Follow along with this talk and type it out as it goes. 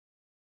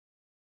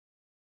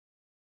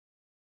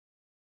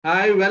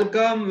Hi,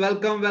 welcome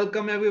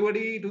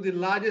everybody to the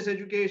largest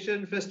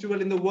education festival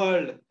in the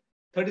world.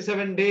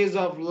 37 days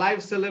of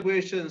live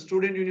celebration,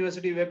 Student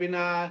University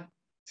webinar,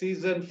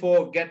 season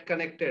 4, Get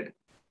Connected.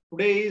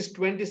 Today is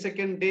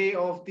 22nd day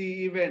of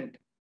the event.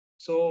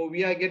 So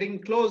we are getting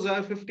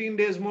closer, 15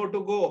 days more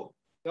to go.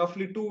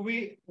 Roughly 2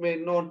 weeks,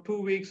 not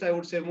 2 weeks, I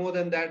would say more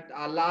than that.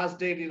 Our last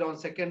date is on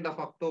 2nd of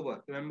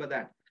October. Remember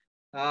that.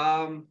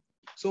 Um,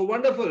 so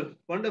wonderful.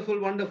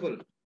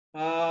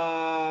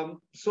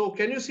 So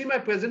can you see my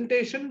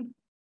presentation?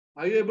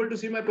 Are you able to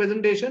see my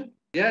presentation?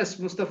 Yes,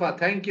 Mustafa,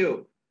 thank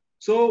you.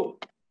 So,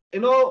 we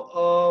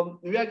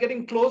are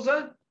getting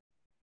closer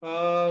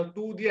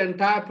to the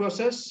entire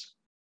process.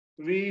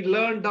 We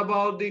learned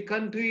about the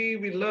country.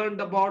 We learned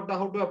about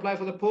how to apply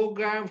for the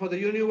program, for the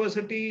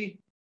university.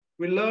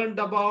 We learned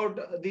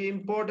about the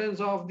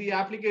importance of the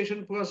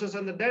application process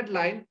and the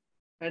deadline.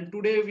 And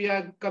today we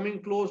are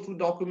coming close to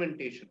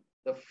documentation,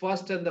 the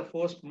first and the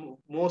first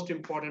most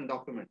important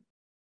document,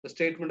 the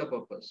statement of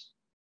purpose.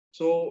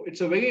 So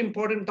it's a very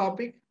important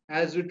topic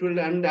as it will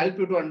help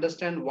you to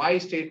understand why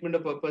statement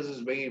of purpose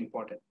is very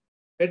important.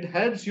 It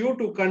helps you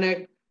to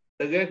connect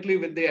directly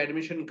with the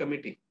admission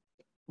committee.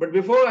 But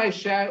before I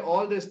share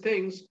all these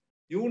things,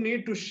 you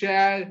need to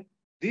share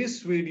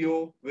this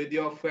video with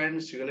your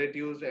friends,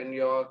 relatives, and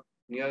your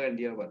near and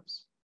dear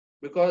ones.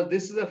 Because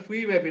this is a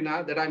free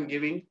webinar that I'm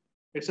giving.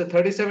 It's a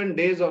 37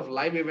 days of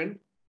live event.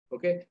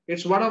 Okay.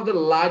 It's one of the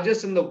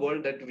largest in the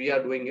world that we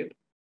are doing it.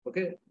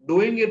 Okay.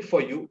 Doing it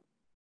for you,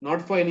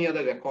 not for any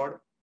other record.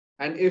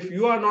 And if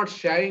you are not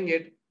sharing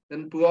it,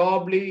 then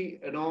probably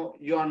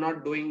you are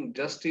not doing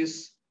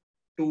justice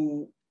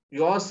to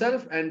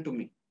yourself and to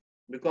me,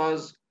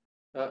 because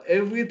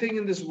everything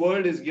in this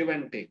world is give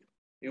and take.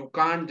 You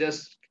can't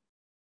just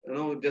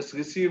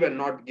receive and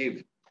not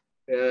give,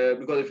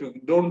 because if you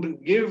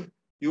don't give,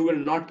 you will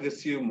not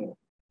receive more.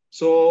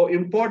 So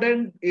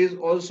important is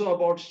also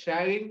about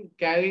sharing,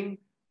 caring,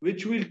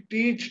 which we'll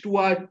teach to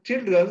our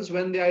children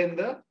when they are in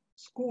the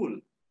school,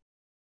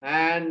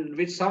 and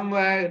which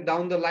somewhere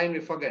down the line we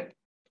forget.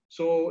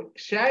 So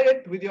share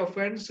it with your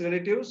friends,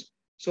 relatives,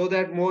 so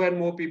that more and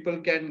more people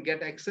can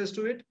get access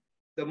to it.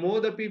 The more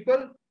the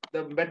people,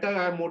 the better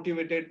I'm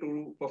motivated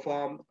to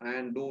perform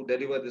and do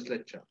deliver this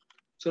lecture.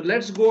 So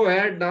let's go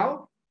ahead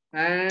now,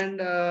 and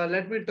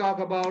let me talk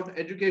about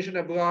Education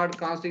Abroad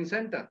Counseling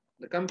Center,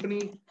 the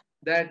company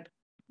that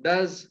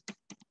does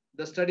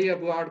the study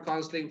abroad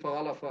counseling for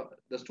all of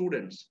the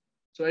students.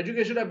 So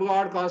Education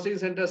Abroad Counseling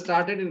Center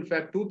started in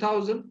Feb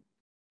 2000.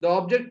 The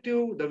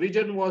objective, the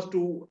vision was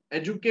to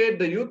educate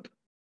the youth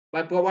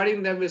by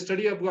providing them with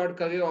study abroad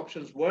career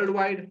options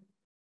worldwide.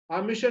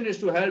 Our mission is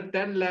to help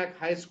 10 lakh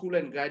high school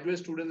and graduate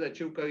students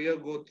achieve career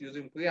growth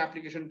using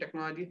pre-application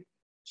technology.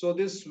 So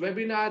this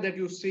webinar that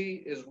you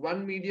see is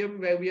one medium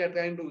where we are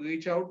trying to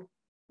reach out.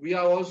 We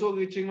are also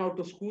reaching out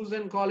to schools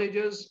and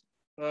colleges,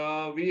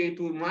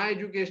 to my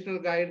educational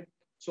guide.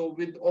 So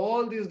with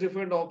all these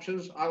different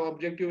options, our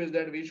objective is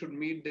that we should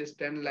meet this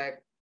 10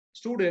 lakh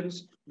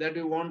students that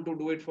we want to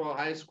do it for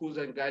high schools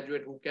and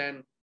graduate who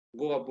can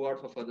go abroad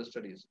for further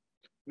studies.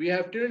 We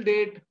have till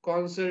date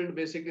counseled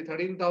basically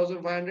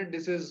 13,500.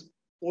 This is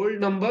old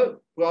number.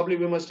 Probably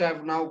we must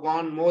have now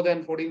gone more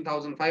than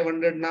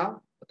 14,500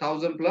 now,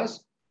 1,000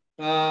 plus.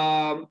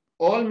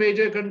 All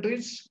major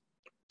countries.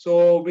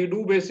 So we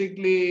do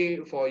basically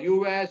for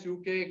US,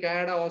 UK,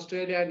 Canada,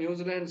 Australia, New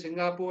Zealand,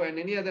 Singapore, and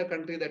any other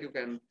country that you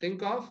can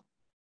think of.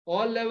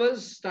 All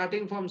levels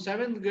starting from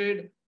 7th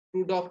grade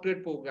to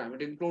doctorate program.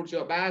 It includes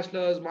your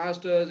bachelor's,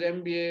 master's,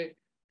 MBA,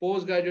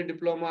 postgraduate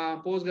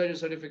diploma, postgraduate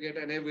certificate,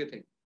 and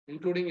everything,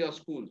 including your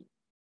school.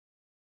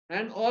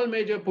 And all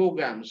major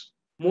programs,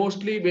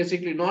 mostly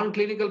basically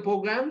non-clinical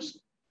programs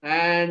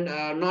and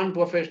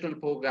non-professional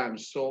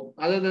programs. So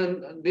other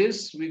than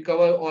this, we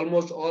cover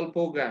almost all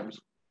programs.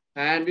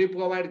 And we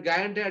provide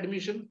guaranteed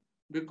admission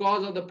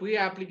because of the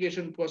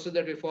pre-application process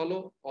that we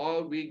follow,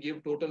 or we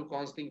give total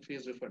counseling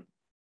fees refund.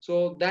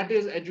 So that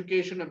is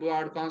Education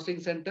Abroad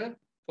Counseling Center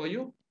for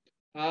you.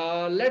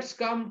 Let's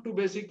come to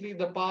basically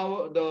the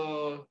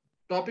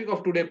topic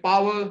of today,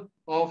 power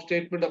of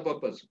statement of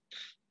purpose.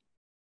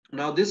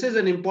 Now, this is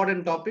an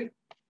important topic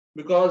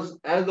because,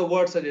 as the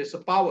word suggests, a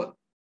power.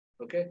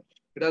 Okay,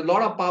 it has a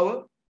lot of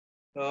power.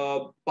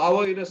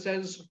 Power in a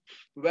sense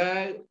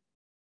where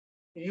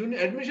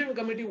admission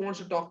committee wants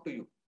to talk to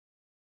you.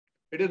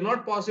 It is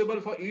not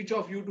possible for each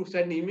of you to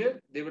send email.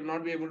 They will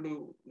not be able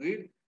to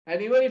read. And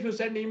even if you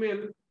send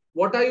email,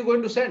 what are you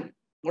going to send?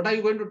 What are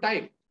you going to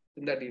type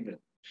in that email?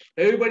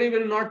 Everybody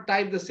will not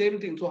type the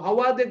same thing. So how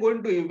are they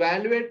going to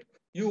evaluate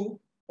you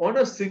on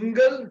a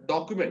single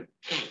document?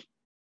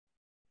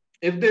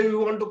 If they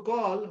want to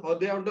call or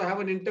they want to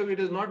have an interview, it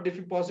is not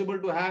possible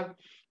to have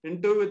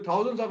interview with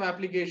thousands of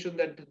applications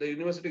that the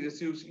university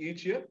receives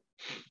each year.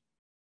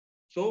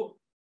 So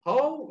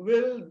how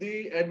will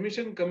the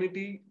admission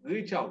committee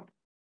reach out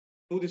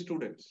to the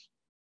students?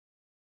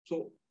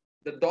 So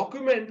the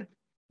document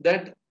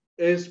that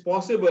is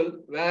possible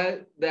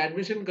where the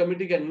admission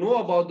committee can know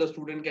about the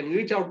student, can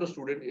reach out to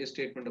student, is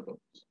statement of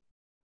purpose.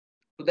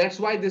 So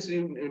that's why this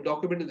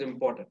document is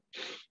important.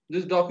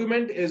 This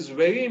document is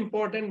very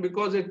important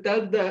because it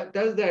tells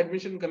the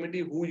admission committee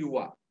who you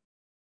are.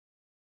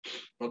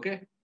 Okay.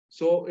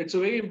 So it's a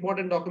very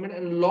important document,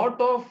 and a lot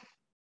of,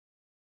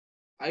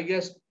 I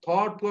guess,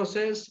 thought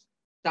process,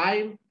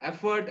 time,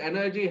 effort,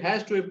 energy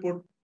has to be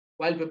put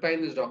while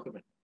preparing this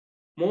document.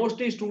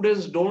 Mostly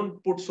students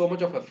don't put so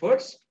much of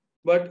efforts,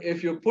 but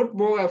if you put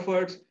more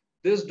efforts,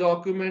 this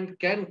document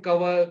can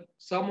cover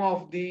some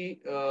of the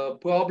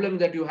problems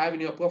that you have in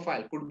your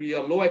profile. Could be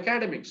a low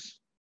academics,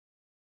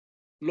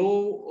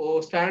 low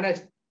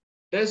standardized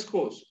test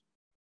scores,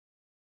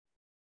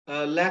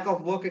 lack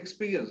of work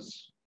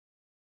experience,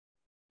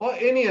 or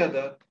any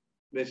other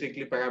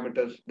basically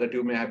parameters that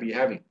you may be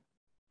having.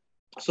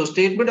 So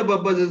statement of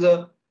purpose is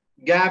a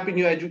gap in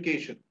your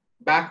education,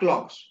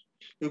 backlogs.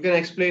 You can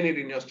explain it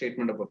in your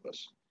statement of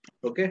purpose.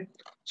 Okay.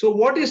 So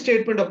what is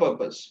statement of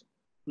purpose?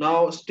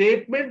 Now,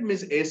 statement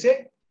means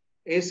essay.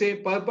 Essay,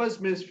 purpose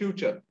means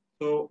future.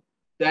 So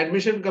the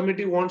admission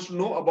committee wants to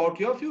know about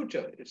your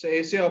future. It's an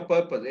essay of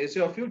purpose,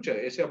 essay of future,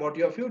 essay about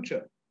your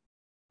future.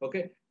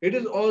 Okay. It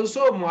is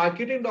also a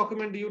marketing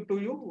document to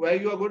you where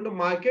you are going to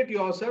market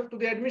yourself to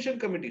the admission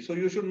committee. So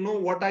you should know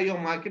what are your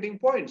marketing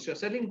points, your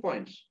selling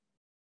points.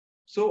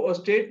 So a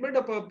statement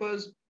of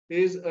purpose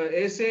is an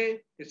essay.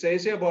 It's an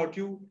essay about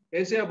you,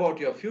 essay about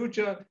your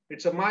future.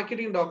 It's a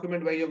marketing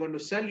document where you're going to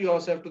sell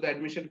yourself to the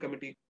admission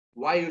committee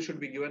why you should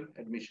be given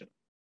admission.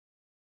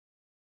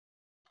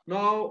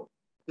 Now,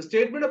 the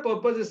statement of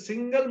purpose is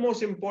single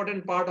most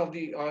important part of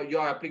the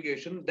your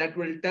application that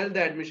will tell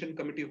the admission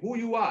committee who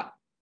you are.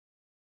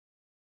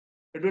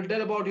 It will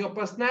tell about your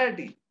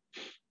personality.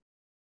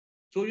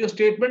 So your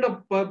statement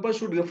of purpose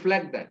should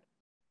reflect that.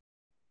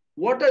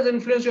 What has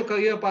influenced your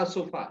career path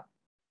so far?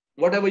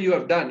 Whatever you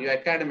have done, your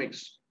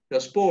academics, your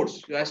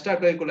sports, your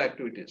extracurricular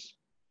activities,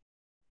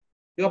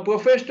 your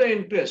professional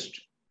interest,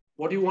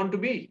 what you want to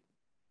be.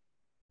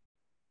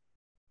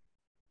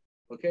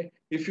 Okay.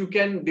 If you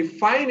can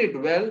define it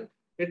well,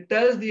 it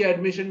tells the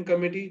admission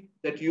committee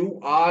that you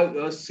are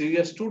a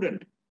serious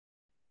student.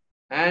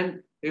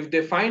 And if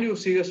they find you a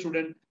serious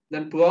student,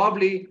 then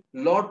probably a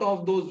lot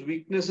of those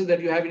weaknesses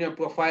that you have in your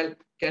profile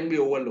can be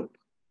overlooked.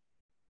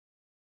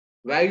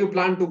 Where you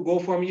plan to go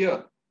from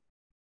here?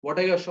 What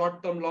are your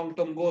short-term,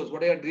 long-term goals?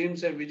 What are your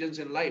dreams and visions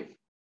in life?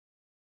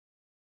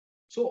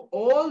 So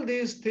all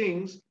these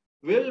things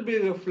will be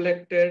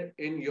reflected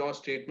in your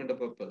statement of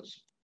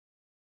purpose.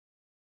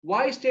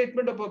 Why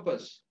statement of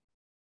purpose?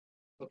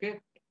 Okay.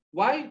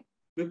 Why?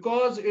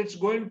 Because it's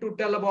going to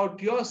tell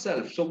about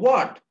yourself. So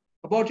what?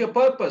 About your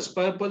purpose.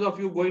 Purpose of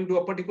you going to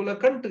a particular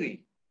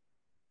country.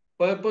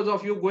 Purpose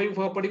of you going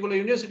for a particular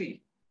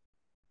university.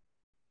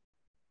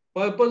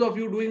 Purpose of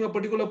you doing a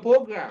particular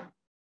program.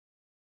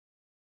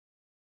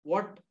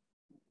 What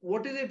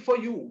is it for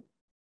you?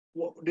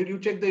 Did you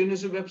check the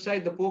university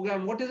website, the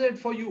program? What is it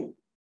for you?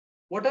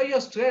 What are your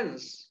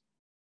strengths?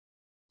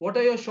 What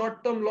are your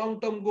short-term,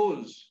 long-term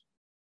goals?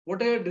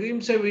 What are your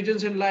dreams and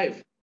visions in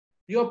life?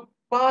 Your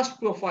past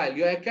profile,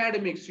 your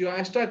academics, your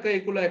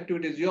extracurricular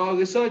activities, your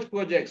research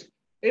projects,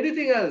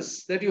 anything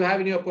else that you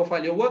have in your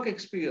profile, your work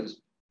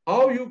experience,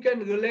 how you can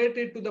relate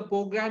it to the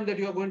program that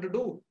you are going to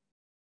do.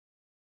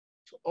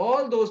 So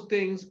all those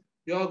things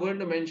you are going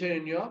to mention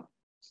in your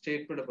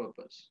statement of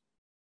purpose.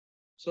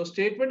 So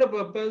statement of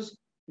purpose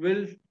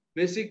will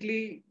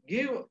basically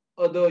give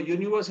the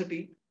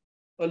university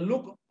a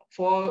look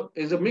for,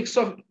 is a mix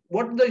of,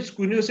 what the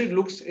university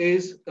looks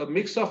is a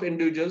mix of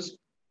individuals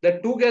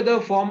that together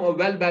form a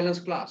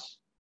well-balanced class.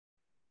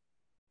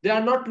 They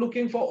are not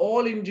looking for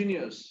all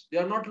engineers. They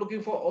are not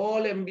looking for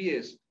all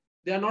MBAs.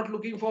 They are not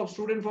looking for a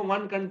student from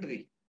one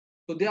country.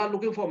 So they are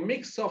looking for a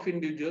mix of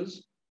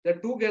individuals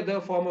that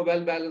together form a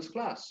well-balanced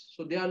class.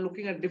 So they are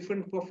looking at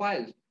different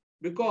profiles,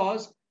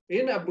 because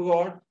in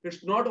abroad,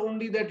 it's not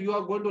only that you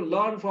are going to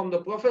learn from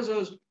the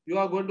professors, you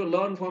are going to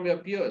learn from your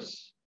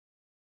peers.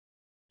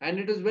 And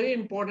it is very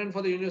important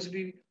for the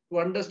university to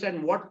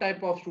understand what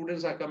type of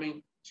students are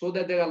coming, so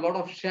that there are a lot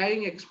of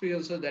sharing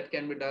experiences that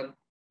can be done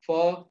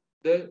for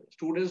the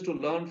students to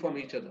learn from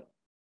each other.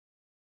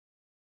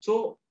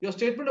 So your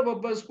statement of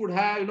purpose could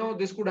have,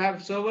 this could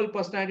have several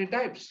personality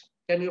types,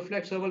 can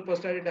reflect several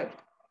personality types.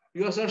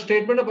 Your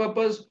statement of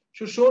purpose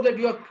should show that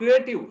you are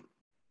creative.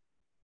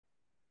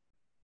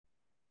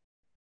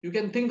 You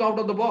can think out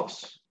of the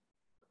box.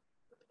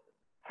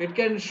 It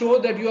can show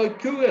that you are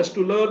curious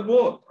to learn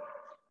more.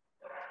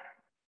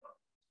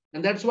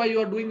 And that's why you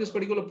are doing this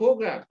particular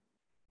program.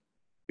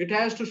 It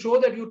has to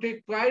show that you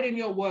take pride in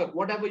your work,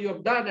 whatever you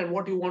have done and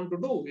what you want to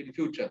do in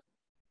future.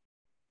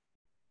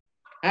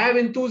 Have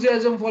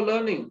enthusiasm for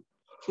learning.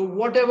 So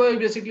whatever,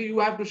 basically you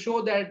have to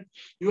show that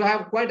you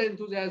have quite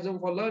enthusiasm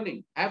for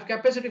learning. Have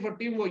capacity for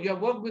teamwork. You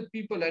have worked with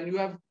people and you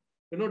have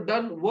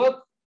done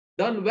well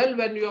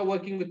when you are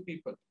working with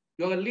people.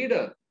 You are a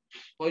leader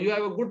or you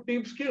have a good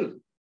team skill.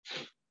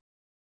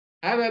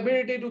 Have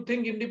ability to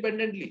think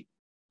independently.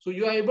 So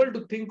you are able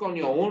to think on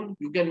your own.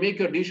 You can make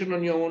your decision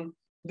on your own.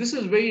 This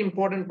is very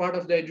important part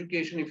of the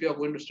education if you are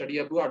going to study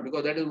abroad,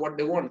 because that is what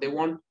they want. They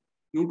want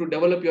you to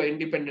develop your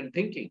independent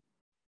thinking.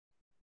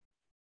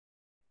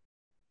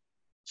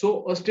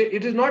 So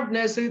it is not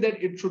necessary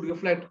that it should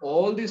reflect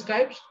all these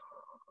types.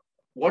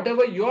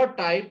 Whatever your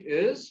type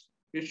is,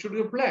 it should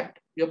reflect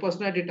your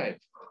personality type.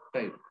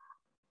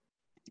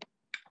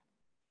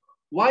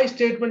 Why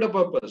statement of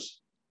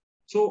purpose?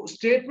 So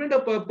statement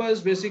of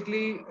purpose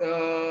basically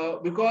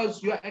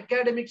because your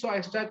academics or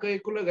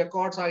extracurricular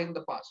records are in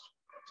the past.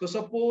 So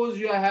suppose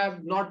you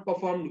have not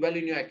performed well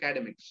in your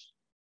academics.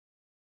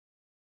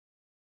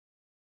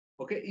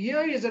 Okay,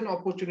 here is an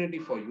opportunity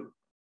for you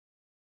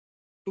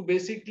to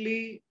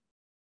basically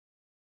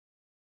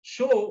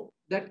show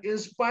that in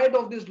spite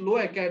of this low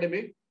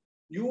academic,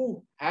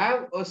 you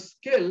have a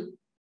skill,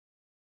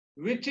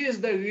 which is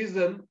the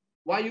reason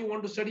why you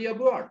want to study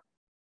abroad.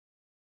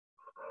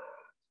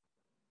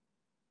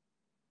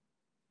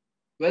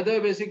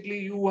 Whether basically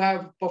you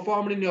have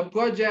performed in your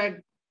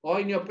project or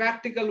in your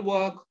practical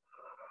work,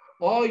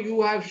 or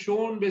you have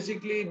shown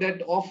basically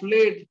that of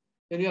late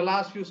in your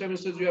last few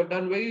semesters you have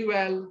done very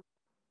well,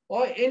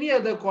 or any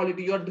other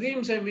quality, your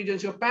dreams and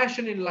visions, your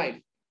passion in life,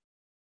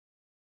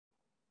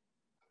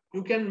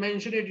 you can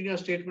mention it in your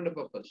statement of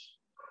purpose.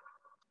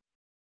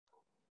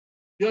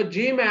 Your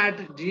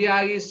GMAT,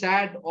 GRE,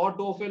 SAT, or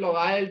TOEFL or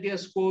IELTS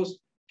scores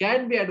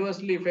can be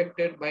adversely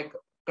affected by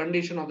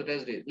condition of the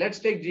test day. Let's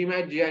take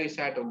GMAT, GRE,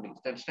 SAT only,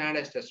 that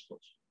standardized test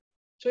scores.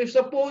 So if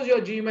suppose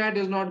your GMAT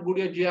is not good,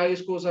 your GRE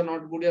scores are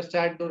not good, your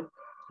SAT don't.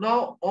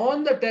 Now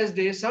on the test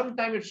day,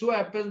 sometimes it so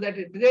happens that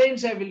it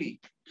rains heavily.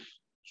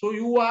 So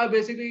you are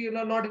basically,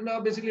 not in a,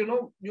 basically,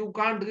 you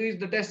can't reach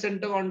the test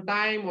center on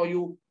time, or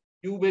you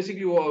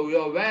basically,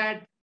 you're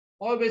wet,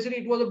 or basically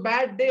it was a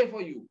bad day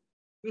for you.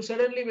 You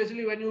suddenly,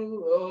 basically, when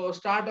you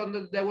start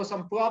on there was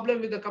some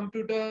problem with the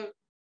computer,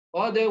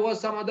 or there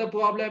was some other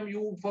problem,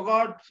 you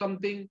forgot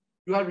something,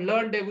 you have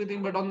learned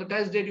everything, but on the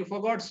test date, you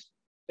forgot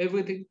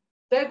everything.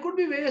 There could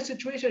be various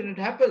situations, it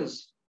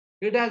happens.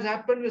 It has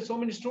happened with so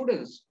many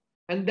students.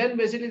 And then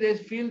basically they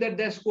feel that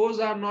their scores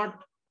are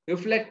not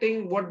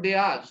reflecting what they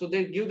are. So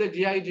they give the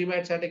GI,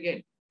 GMAT, SAT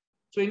again.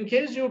 So in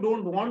case you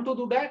don't want to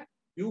do that,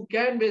 you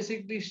can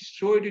basically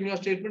show it in your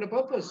statement of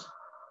purpose.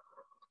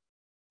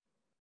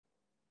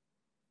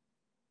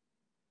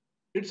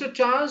 It's a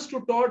chance to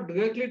talk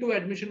directly to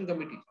admission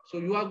committee. So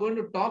you are going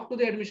to talk to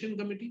the admission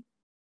committee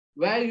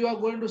where you are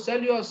going to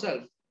sell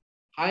yourself,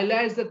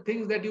 highlight the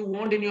things that you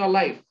want in your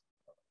life,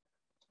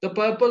 the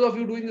purpose of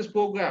you doing this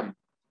program,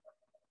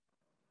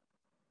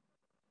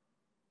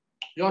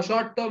 your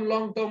short-term,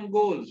 long-term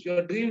goals,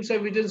 your dreams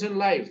and visions in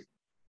life.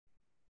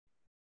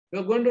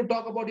 You're going to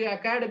talk about your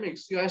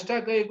academics, your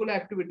extracurricular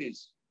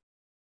activities,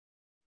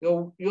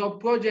 your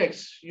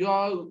projects,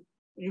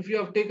 if you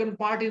have taken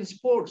part in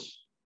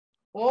sports.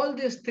 All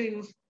these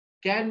things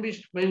can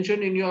be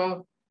mentioned in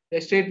your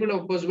statement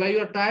of purpose, where you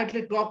are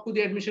directly talk to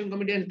the admission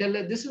committee and tell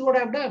them, this is what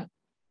I've done.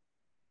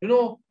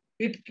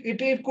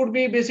 It could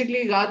be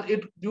basically,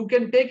 you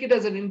can take it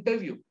as an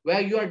interview where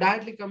you are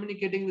directly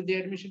communicating with the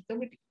admission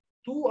committee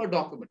through a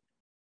document.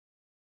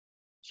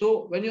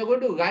 So when you're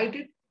going to write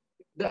it,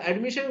 the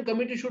admission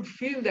committee should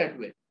feel that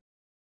way.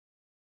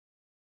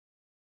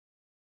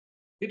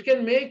 It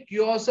can make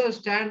yourself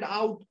stand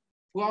out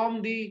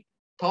from the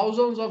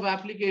thousands of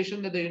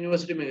applications that the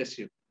university may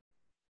receive.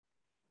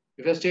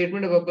 If a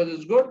statement of purpose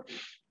is good,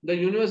 the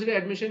university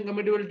admission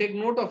committee will take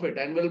note of it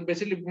and will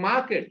basically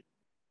mark it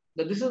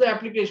that this is the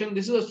application,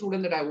 this is the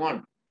student that I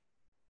want.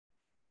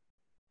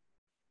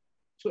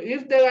 So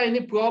if there are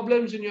any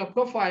problems in your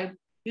profile,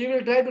 he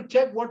will try to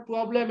check what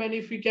problem, and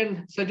if he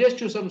can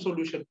suggest you some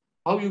solution,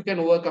 how you can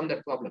overcome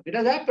that problem. It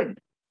has happened.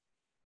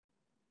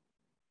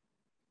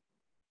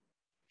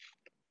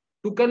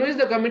 To convince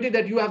the committee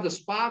that you have the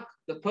spark,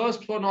 the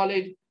thirst for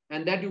knowledge,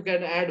 and that you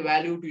can add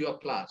value to your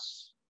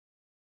class.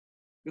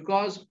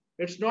 Because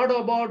it's not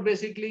about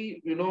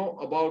basically,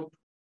 about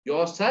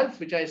yourself,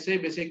 which I say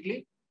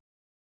basically,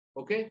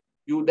 okay,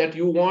 you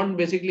want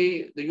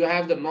basically, you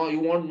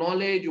want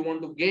knowledge, you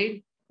want to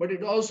gain, but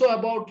it's also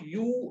about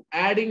you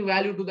adding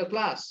value to the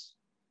class,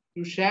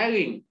 you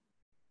sharing,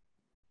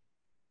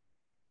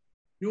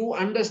 you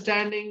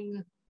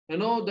understanding,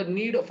 the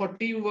need for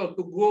teamwork,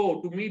 to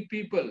grow, to meet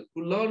people,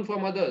 to learn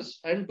from others,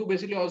 and to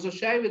basically also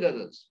share with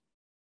others.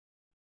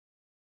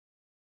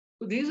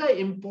 So these are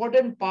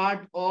important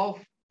part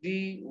of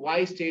the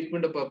why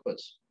statement of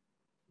purpose.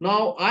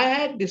 Now, I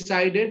had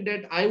decided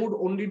that I would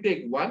only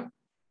take one,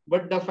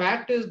 but the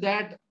fact is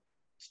that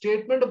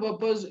statement of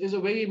purpose is a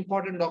very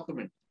important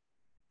document.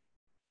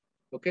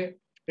 Okay.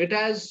 It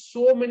has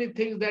so many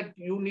things that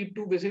you need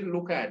to basically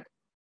look at.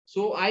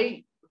 So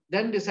I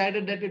then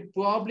decided that it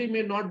probably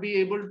may not be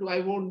able to,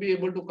 I won't be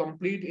able to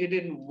complete it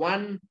in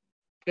one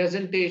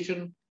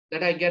presentation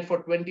that I get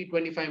for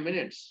 20-25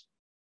 minutes.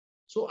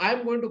 So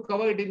I'm going to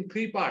cover it in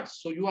 3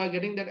 parts. So you are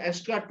getting that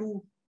extra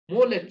 2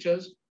 more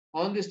lectures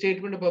on the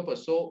statement of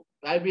purpose. So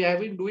I'll be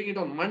doing it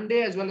on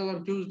Monday as well as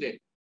on Tuesday,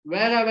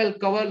 where I will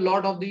cover a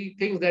lot of the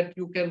things that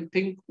you can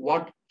think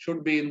what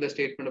should be in the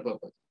statement of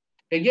purpose.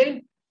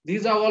 Again,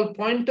 these are all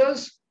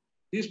pointers.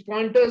 These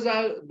pointers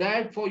are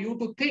there for you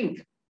to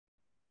think.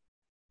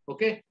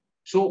 Okay.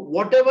 So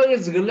whatever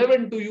is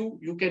relevant to you,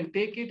 you can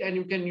take it and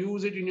you can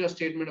use it in your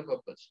statement of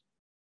purpose.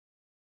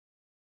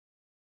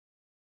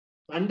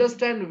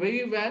 understand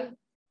very well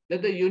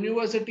that the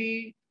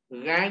university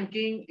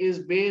ranking is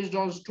based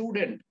on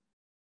student.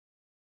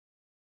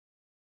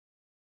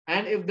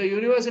 And if the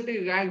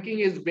university ranking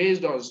is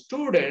based on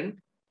student,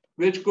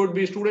 which could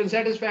be student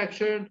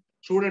satisfaction,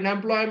 student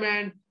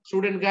employment,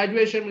 student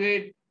graduation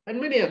rate, and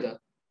many other.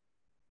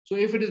 So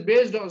if it is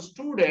based on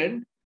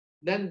student,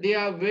 then they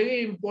are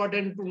very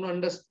important to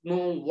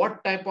know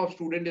what type of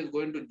student is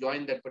going to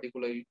join that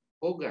particular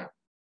program.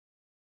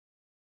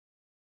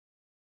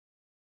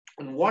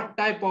 And what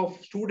type of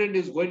student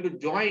is going to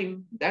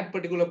join that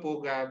particular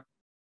program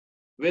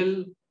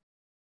will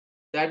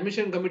the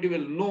admission committee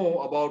will know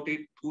about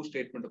it through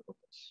statement of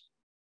purpose.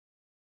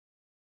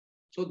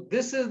 So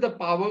this is the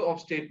power of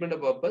statement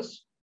of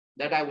purpose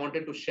that I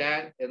wanted to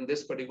share in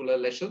this particular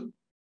lesson.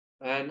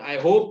 And I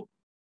hope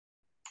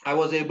I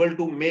was able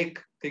to make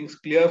things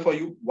clear for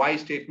you. Why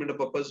statement of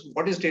purpose?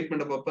 What is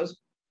statement of purpose?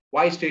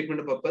 Why statement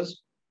of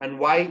purpose? And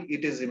why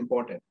it is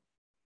important.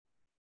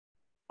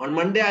 On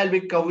Monday, I'll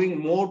be covering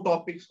more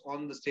topics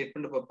on the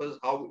statement of purpose,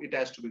 how it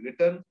has to be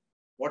written,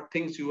 what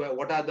things you have,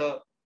 what are the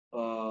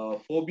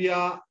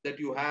phobia that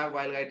you have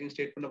while writing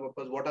statement of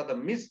purpose, what are the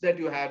myths that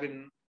you have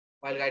in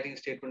while writing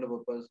statement of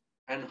purpose,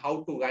 and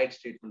how to write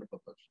statement of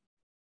purpose.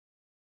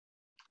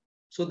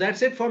 So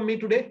that's it from me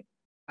today.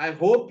 I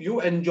hope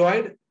you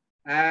enjoyed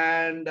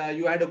and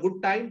you had a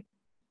good time.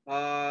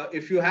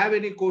 If you have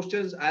any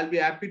questions, I'll be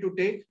happy to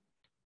take.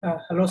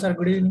 Hello, sir.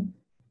 Good evening.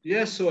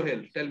 Yes,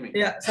 Sohail, tell me.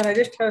 Yeah, sir, I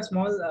just have a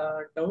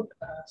small doubt.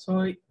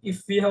 So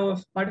if we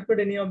have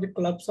participated in any of the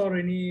clubs or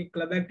any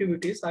club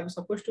activities, are we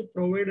supposed to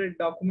provide a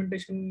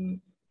documentation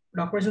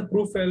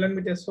proof along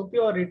with SOP,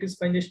 or it is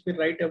fine just to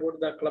write about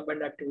the club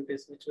and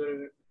activities which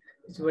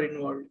were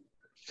involved?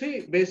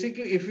 See,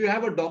 basically, if you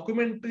have a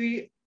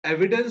documentary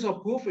evidence or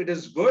proof, it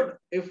is good.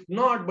 If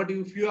not, but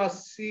if you are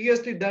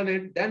seriously done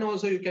it, then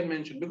also you can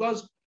mention,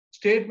 because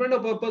statement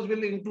of purpose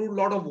will include a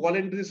lot of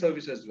voluntary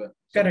service as well.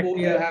 Correct.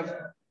 Suppose you have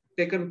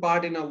taken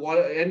part in a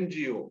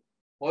NGO,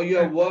 or you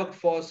have worked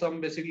for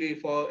some, basically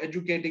for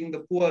educating the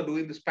poor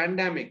during this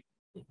pandemic,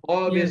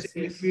 or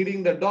basically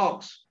feeding the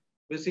dogs,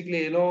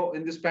 basically,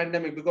 in this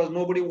pandemic, because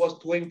nobody was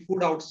throwing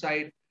food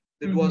outside,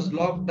 it was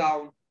locked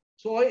down.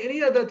 So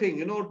any other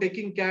thing,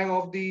 taking care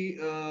of the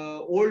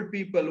old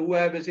people who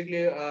are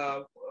basically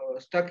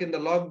stuck in the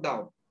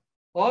lockdown,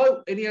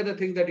 or any other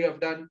thing that you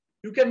have done,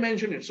 you can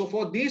mention it. So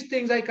for these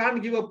things, I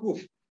can't give a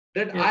proof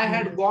that I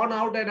had gone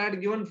out and had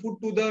given food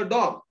to the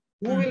dog.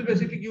 Who will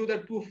basically give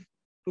that proof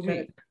to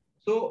me?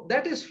 So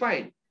that is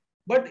fine.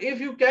 But if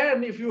you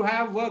can, if you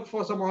have worked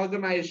for some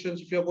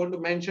organizations, if you're going to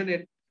mention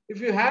it, if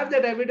you have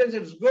that evidence,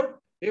 it's good.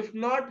 If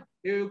not,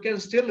 you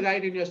can still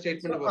write in your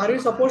statement. So are you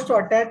supposed to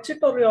attach it,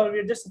 or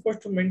you're just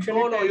supposed to mention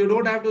it? No, you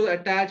don't have to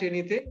attach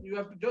anything. You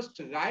have to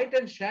just write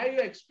and share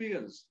your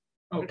experience.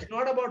 Okay. It's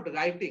not about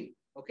writing.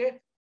 Okay.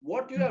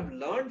 What you have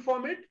learned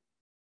from it,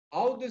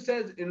 how this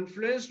has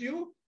influenced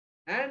you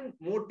and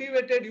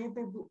motivated you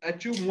to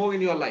achieve more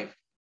in your life.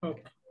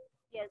 Okay.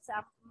 Yes,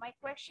 my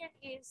question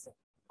is,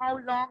 how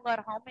long or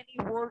how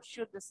many words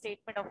should the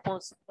statement of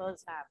purpose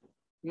have?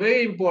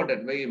 Very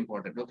important, very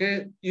important.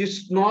 Okay,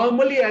 it's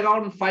normally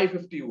around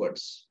 550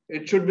 words.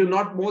 It should be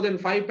not more than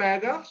 5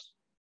 paragraphs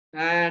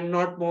and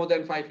not more than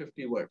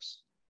 550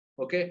 words.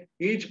 Okay,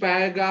 each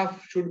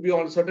paragraph should be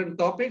on certain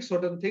topics,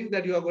 certain things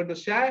that you are going to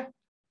share,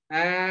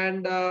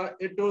 and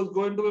it was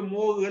going to be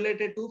more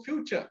related to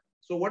future.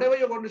 So whatever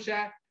you're going to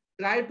share,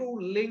 try to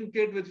link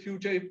it with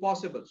future if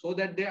possible, so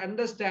that they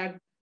understand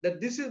that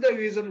this is the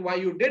reason why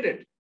you did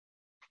it.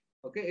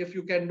 Okay, if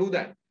you can do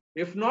that.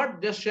 If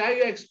not, just share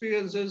your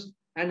experiences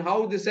and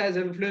how this has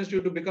influenced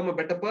you to become a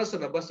better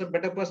person, a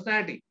better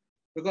personality,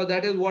 because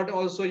that is what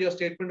also your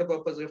statement of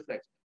purpose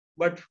reflects.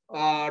 But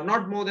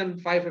not more than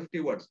 550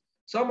 words.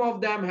 Some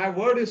of them have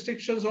word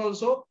restrictions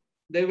also.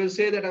 They will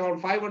say that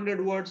around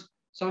 500 words.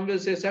 Some will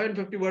say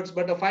 750 words,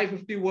 but a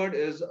 550 word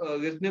is a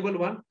reasonable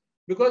one,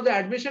 because the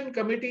admission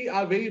committee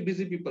are very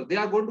busy people. They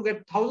are going to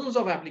get thousands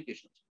of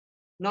applications.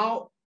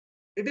 Now,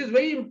 it is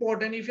very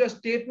important, if your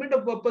statement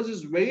of purpose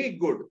is very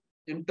good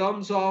in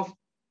terms of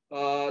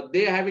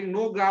they having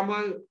no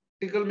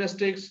grammatical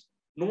mistakes,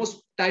 no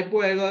typo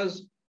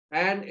errors,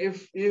 and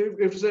if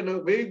it's in a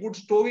very good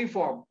story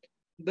form,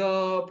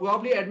 the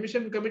probably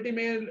admission committee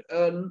may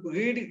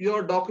read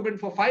your document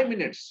for 5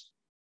 minutes.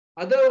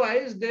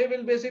 Otherwise, they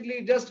will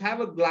basically just have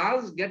a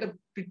glance, get a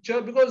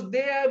picture, because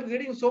they are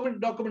reading so many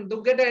documents,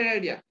 they'll get an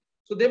idea.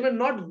 So they may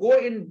not go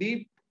in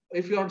deep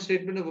if your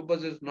statement of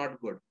purpose is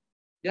not good.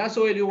 Yeah,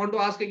 so you want to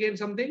ask again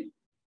something?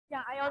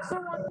 Yeah, I also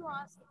want to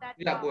ask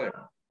that go ahead.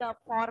 The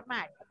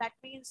format, that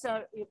means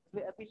will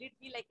it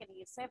be like an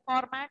essay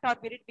format, or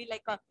will it be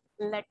like a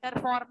letter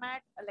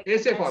format? Like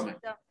essay format.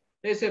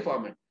 Essay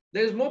format.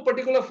 There is no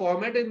particular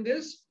format in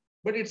this,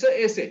 but it's an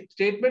essay.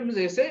 Statement means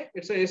essay.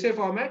 It's an essay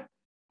format.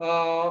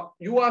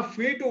 You are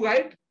free to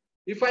write.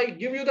 If I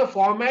give you the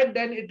format,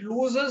 then it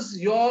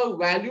loses your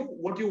value,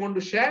 what you want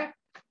to share.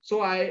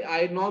 So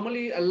I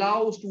normally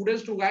allow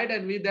students to write,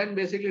 and we then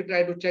basically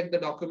try to check the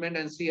document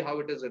and see how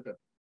it is written.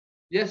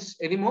 Yes,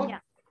 any more? Yeah.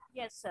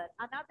 Yes, sir.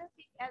 Another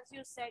thing, as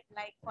you said,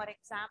 like for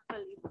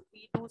example, if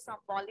we do some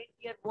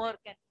volunteer work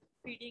and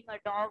feeding a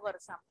dog or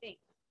something,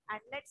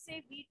 and let's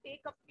say we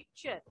take a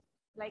picture,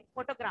 like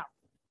photograph.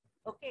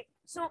 Okay,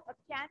 so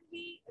can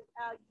we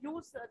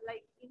use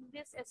like in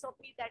this SOP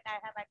that I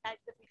have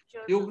attached the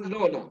pictures?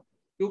 No.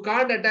 You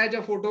can't attach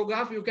a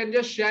photograph. You can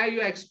just share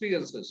your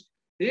experiences.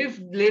 If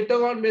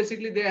later on,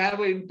 basically, they have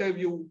an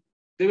interview,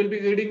 they will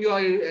be reading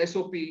your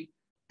SOP,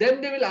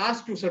 then they will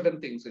ask you certain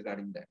things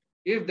regarding that.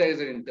 If there is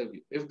an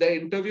interview, if the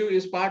interview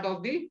is part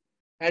of the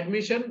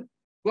admission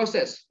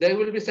process, there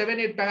will be 7,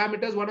 8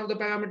 parameters. One of the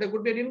parameters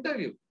could be an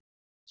interview.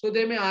 So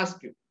they may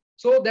ask you.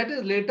 So that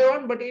is later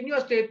on, but in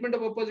your statement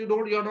of purpose,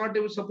 you're not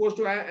supposed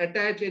to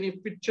attach any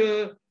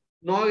picture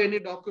nor any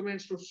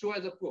documents to show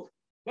as a proof.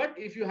 But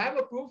if you have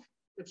a proof,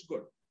 it's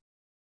good.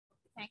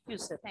 Thank you,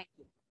 sir. Thank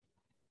you.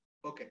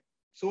 Okay.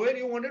 So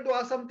you wanted to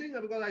ask something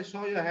because I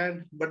saw your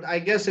hand, but I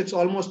guess it's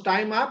almost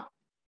time up.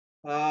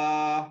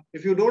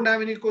 If you don't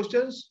have any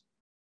questions,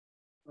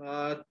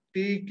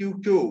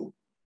 TQQ.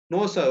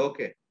 No, sir.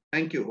 Okay.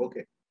 Thank you.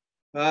 Okay.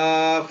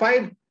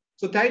 Fine.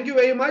 So thank you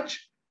very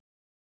much.